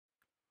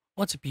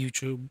What's up,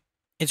 YouTube?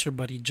 It's your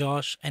buddy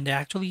Josh, and I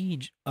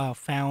actually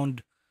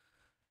found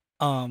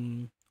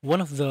one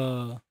of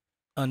the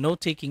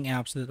note-taking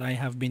apps that I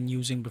have been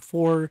using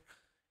before,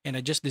 and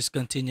I just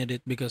discontinued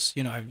it because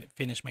I've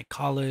finished my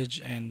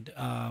college, and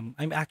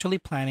I'm actually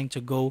planning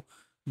to go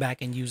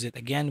back and use it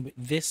again.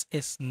 This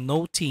is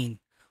Notein.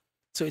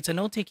 So it's a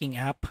note-taking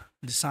app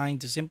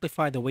designed to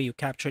simplify the way you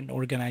capture and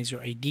organize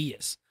your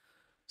ideas.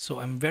 So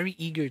I'm very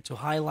eager to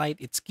highlight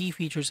its key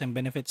features and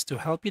benefits to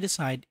help you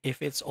decide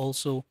if it's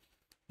also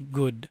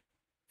good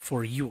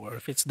for you or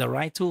if it's the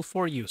right tool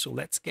for you. So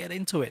let's get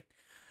into it.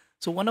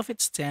 So one of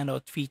its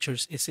standout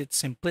features is its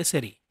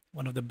simplicity.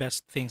 One of the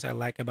best things I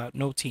like about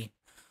Notein.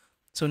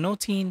 So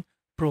Notein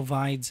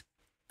provides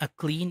a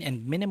clean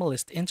and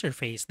minimalist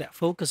interface that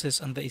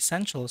focuses on the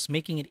essentials,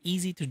 making it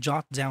easy to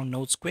jot down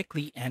notes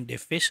quickly and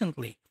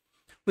efficiently.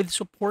 With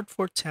support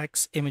for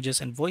text,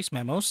 images, and voice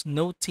memos,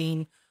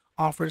 Notein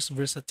offers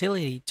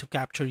versatility to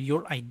capture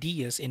your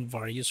ideas in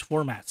various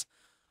formats.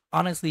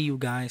 Honestly, you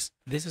guys,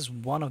 this is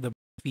one of the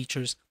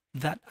features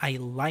that I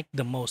like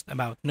the most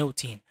about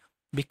Notein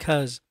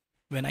because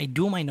when I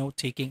do my note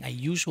taking, I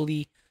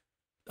usually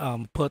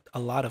put a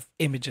lot of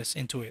images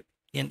into it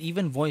and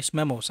even voice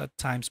memos at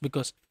times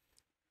because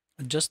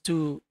just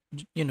to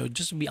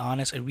just to be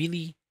honest, I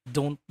really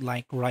don't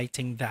like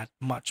writing that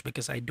much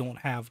because I don't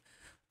have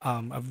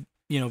a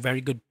very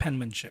good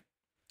penmanship.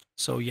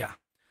 So yeah,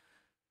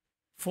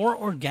 for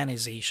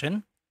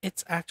organization,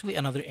 it's actually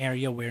another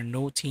area where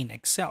Notein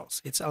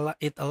excels. It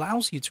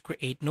allows you to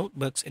create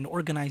notebooks and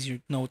organize your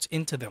notes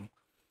into them,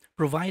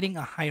 providing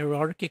a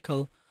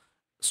hierarchical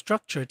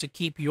structure to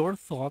keep your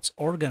thoughts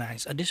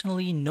organized.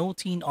 Additionally,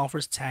 Notein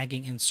offers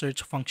tagging and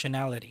search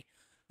functionality,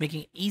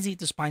 making it easy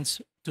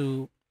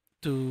to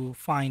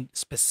find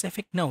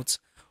specific notes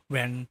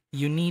when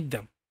you need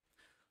them.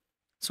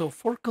 So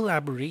for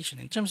collaboration,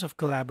 in terms of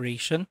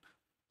collaboration,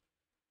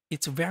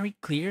 it's very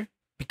clear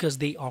because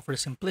they offer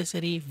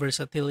simplicity,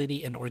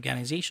 versatility, and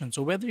organization.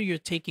 So whether you're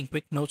taking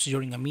quick notes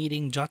during a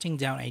meeting, jotting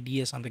down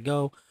ideas on the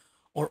go,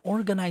 or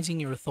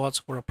organizing your thoughts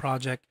for a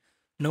project,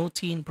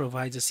 Notein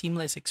provides a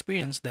seamless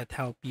experience that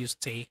helps you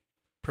stay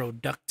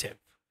productive.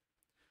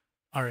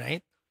 All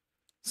right.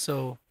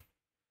 So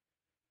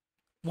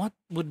what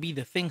would be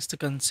the things to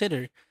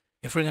consider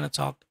if we're going to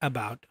talk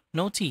about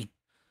Notein?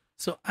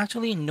 So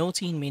actually,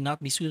 Notein may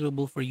not be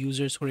suitable for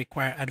users who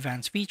require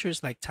advanced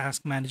features like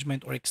task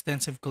management or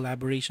extensive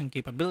collaboration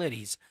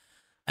capabilities.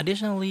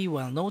 Additionally,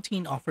 while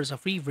Notein offers a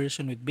free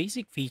version with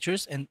basic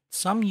features, and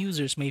some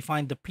users may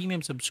find the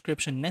premium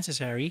subscription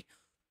necessary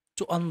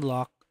to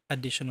unlock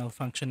additional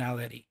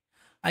functionality.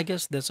 I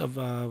guess that's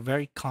a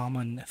very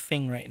common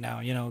thing right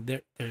now.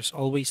 There's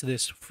always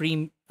this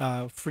free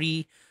plan,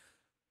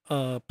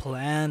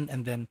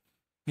 and then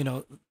you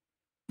know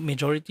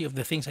majority of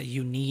the things that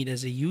you need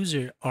as a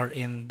user are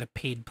in the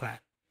paid plan.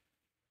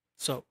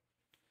 So,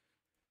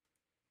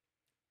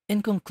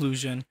 in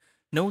conclusion,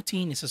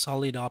 Notein is a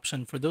solid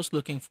option for those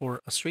looking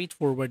for a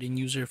straightforward and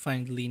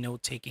user-friendly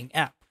note-taking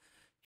app.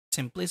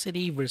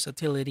 Simplicity,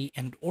 versatility,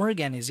 and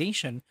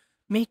organization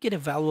make it a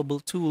valuable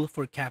tool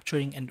for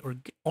capturing and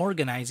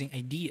organizing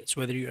ideas.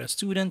 Whether you're a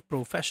student,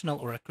 professional,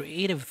 or a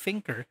creative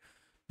thinker,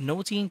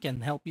 Notein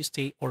can help you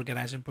stay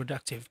organized and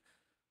productive.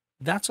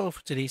 That's all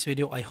for today's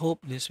video. I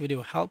hope this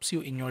video helps you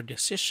in your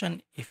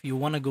decision. If you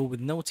want to go with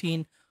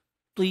Notein,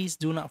 please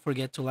do not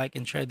forget to like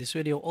and share this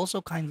video.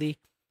 Also, kindly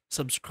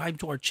subscribe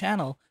to our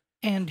channel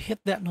and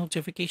hit that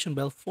notification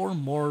bell for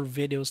more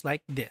videos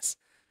like this.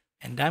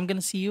 And I'm going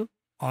to see you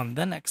on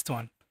the next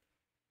one.